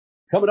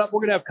Coming up, we're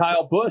going to have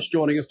Kyle Busch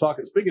joining us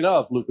talking. Speaking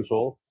of Lucas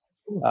Oil,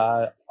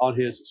 on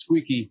his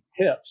squeaky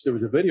hips, there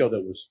was a video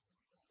that was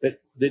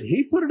did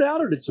he put it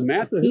out or did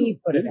Samantha? He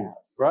put it out.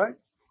 Right?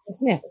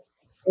 Samantha.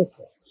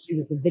 She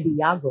was the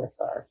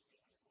videographer.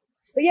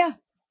 But yeah,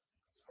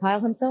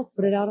 Kyle himself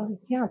put it out on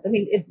his accounts. I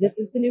mean, this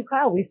is the new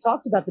Kyle. We've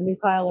talked about the new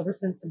Kyle ever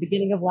since the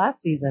beginning of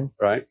last season.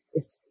 Right.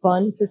 It's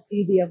fun to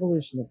see the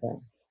evolution of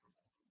him.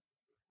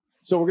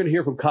 So we're going to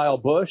hear from Kyle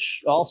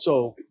Busch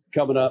also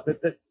coming up.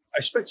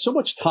 I spent so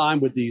much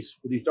time with these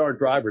darn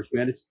drivers,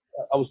 man.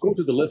 I was going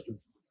through the list of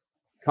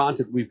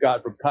content we've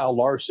got from Kyle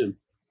Larson,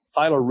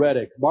 Tyler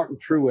Reddick, Martin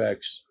Truex.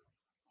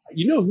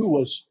 You know who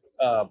was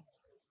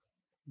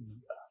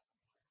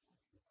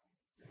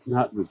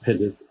not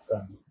repentant,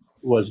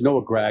 was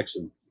Noah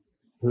Gragson,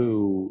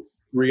 who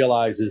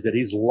realizes that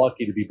he's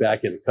lucky to be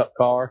back in a Cup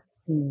car.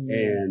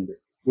 And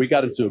we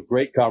got into a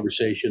great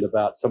conversation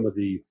about some of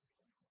the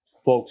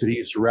folks that he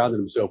has surrounded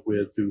himself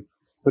with to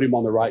put him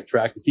on the right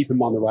track, to keep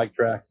him on the right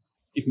track,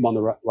 keep him on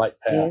the right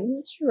path.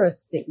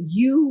 Interesting.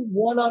 You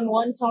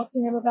one-on-one talked to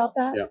him about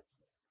that?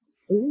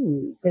 Yeah.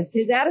 Ooh, because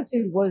his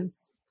attitude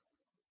was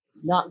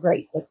not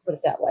great. Let's put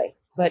it that way.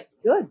 But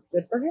good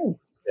for him.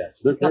 Yeah,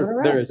 so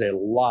there is a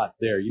lot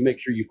there. You make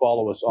sure you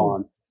follow us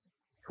on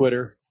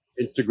Twitter,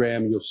 Instagram,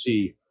 and you'll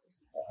see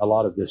a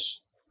lot of this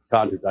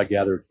content I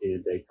gathered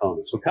in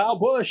Daytona. So Kyle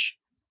Busch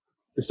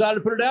decided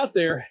to put it out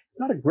there.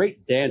 Not a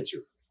great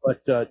dancer,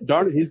 but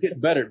darn it, he's getting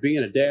better at being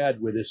a dad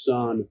with his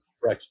son,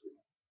 Braxton.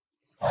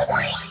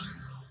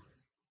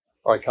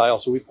 All right, Kyle,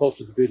 so we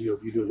posted the video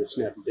of you doing the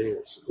snappy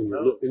dance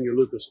in your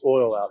Lucas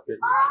Oil outfit.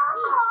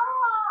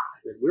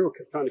 And we were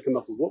trying to come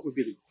up with what would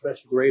be the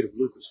best grade of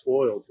Lucas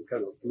Oil to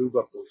kind of lube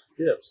up those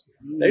hips.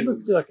 They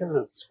looked kind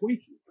of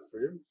squeaky.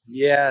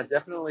 Yeah,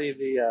 definitely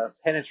the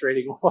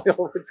penetrating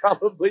oil would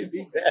probably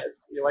be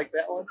best. You like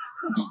that one?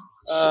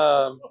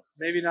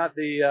 Maybe not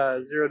the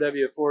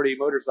 0W40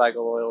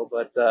 motorcycle oil,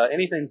 but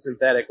anything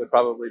synthetic would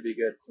probably be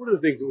good. One of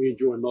the things that we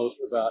enjoy most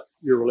about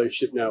your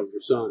relationship now with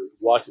your son is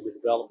watching the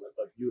development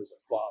of you as a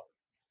father,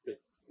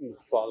 the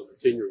father of a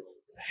 10-year-old.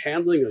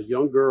 Handling a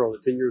young girl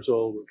at 10 years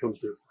old when it comes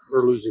to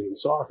her losing in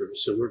soccer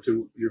is similar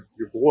to your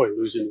boy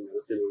losing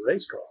in a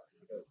race car.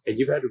 And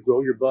you've had to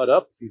grow your butt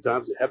up a few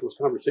times to have those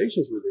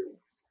conversations with him.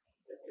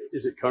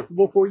 Is it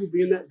comfortable for you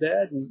being that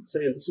dad and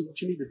saying this is what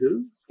you need to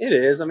do? It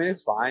is. I mean,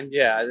 it's fine.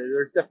 Yeah,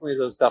 there's definitely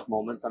those tough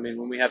moments. I mean,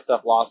 when we have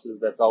tough losses,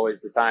 that's always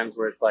the times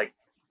where it's like,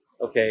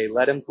 okay,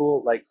 let him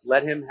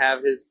let him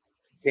have his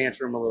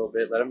tantrum a little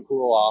bit, let him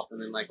cool off, and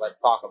then let's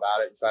talk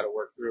about it and try to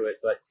work through it.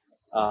 But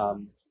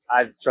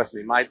trust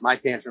me, my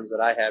tantrums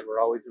that I had were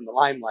always in the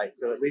limelight,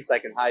 so at least I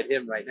can hide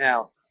him right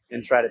now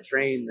and try to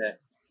train that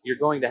you're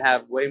going to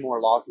have way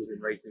more losses in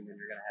racing than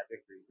you're going to have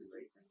victories in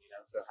racing.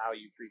 So how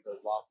you treat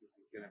those losses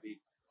is going to be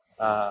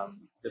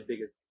the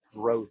biggest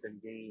growth and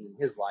gain in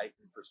his life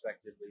and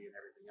perspectively and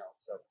everything else.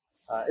 So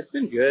it's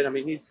been good. I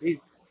mean, he's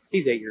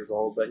 8 years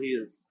old, but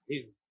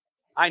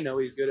I know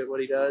he's good at what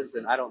he does,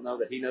 and I don't know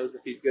that he knows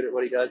if he's good at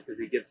what he does because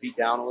he gets beat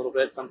down a little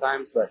bit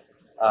sometimes. But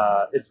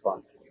it's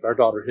fun. Our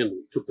daughter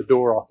Henley took the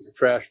door off of the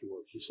trash door.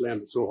 She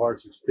slammed it so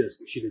hard she was pissed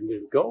that she didn't get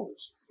any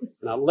goals.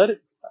 And I let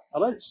it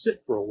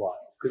sit for a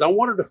while because I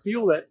wanted to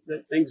feel that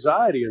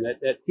anxiety and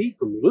that heat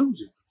from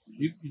losing. Do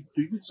you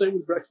the same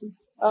with Braxton?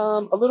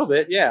 A little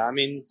bit, yeah. I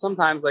mean,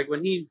 sometimes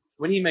when he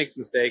makes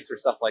mistakes or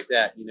stuff like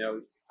that,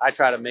 I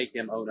try to make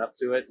him own up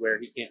to it, where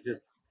he can't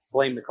just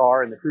blame the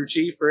car and the crew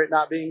chief for it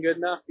not being good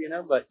enough,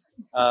 But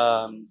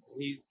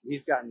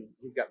he's gotten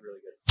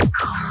really good.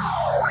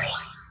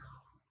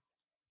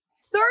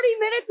 30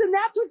 minutes, and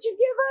that's what you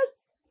give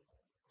us,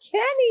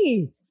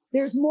 Kenny.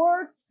 There's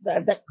more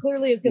that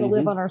clearly is going to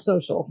live on our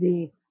social.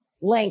 The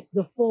length,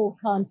 the full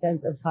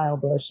content of Kyle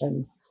Busch,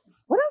 and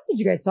what else did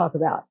you guys talk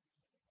about?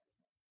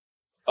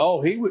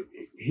 Oh, he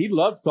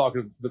loved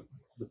talking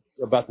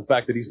about the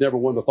fact that he's never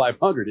won the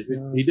 500.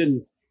 He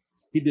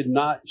did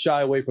not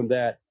shy away from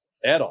that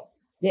at all.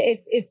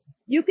 It's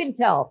you can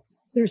tell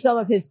through some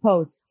of his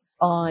posts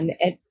on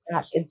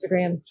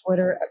Instagram,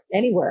 Twitter,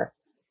 anywhere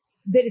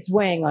that it's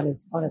weighing on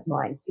his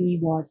mind. He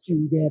wants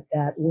to get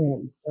that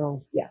win.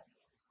 So yeah.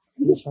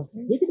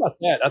 Think about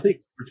that. I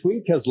think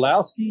between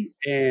Keselowski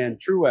and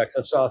Truex,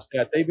 I saw a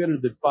stat. They've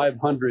entered the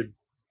 500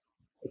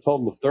 a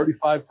total of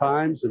 35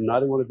 times, and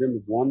neither one of them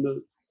have won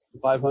the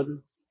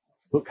 500.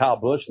 Put Kyle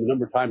Busch and the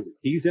number of times that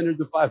he's entered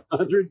the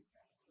 500,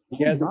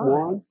 he hasn't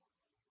won.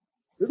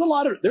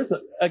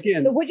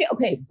 Again. So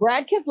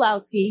Brad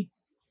Keselowski,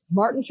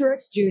 Martin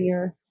Truex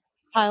Jr.,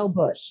 Kyle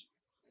Busch.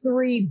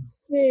 3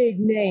 big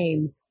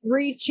names,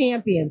 3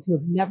 champions who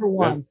have never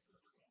won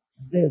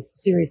the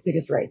series'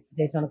 biggest race,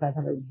 Daytona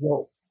 500.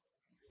 Whoa.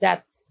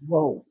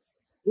 Will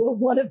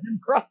one of them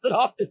cross it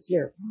off this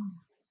year?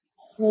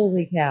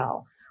 Holy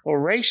cow. Well,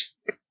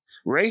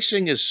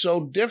 racing is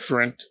so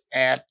different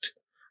at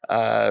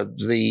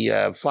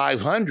the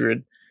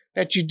 500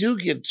 that you do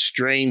get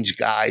strange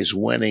guys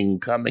winning,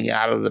 coming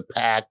out of the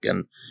pack,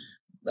 and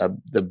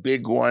the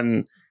big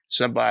one,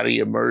 somebody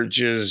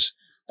emerges,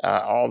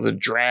 all the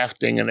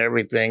drafting and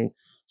everything.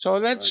 So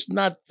that's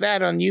not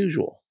that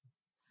unusual.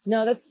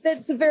 No,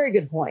 that's a very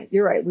good point.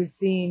 You're right. We've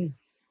seen,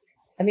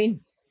 I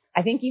mean,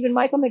 I think even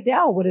Michael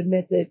McDowell would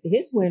admit that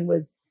his win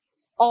was,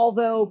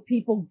 although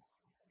people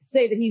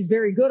say that he's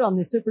very good on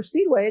the super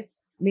speedways,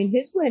 I mean,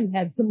 his win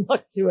had some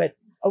luck to it.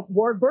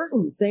 Ward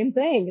Burton, same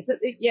thing.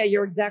 Yeah,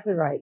 you're exactly right.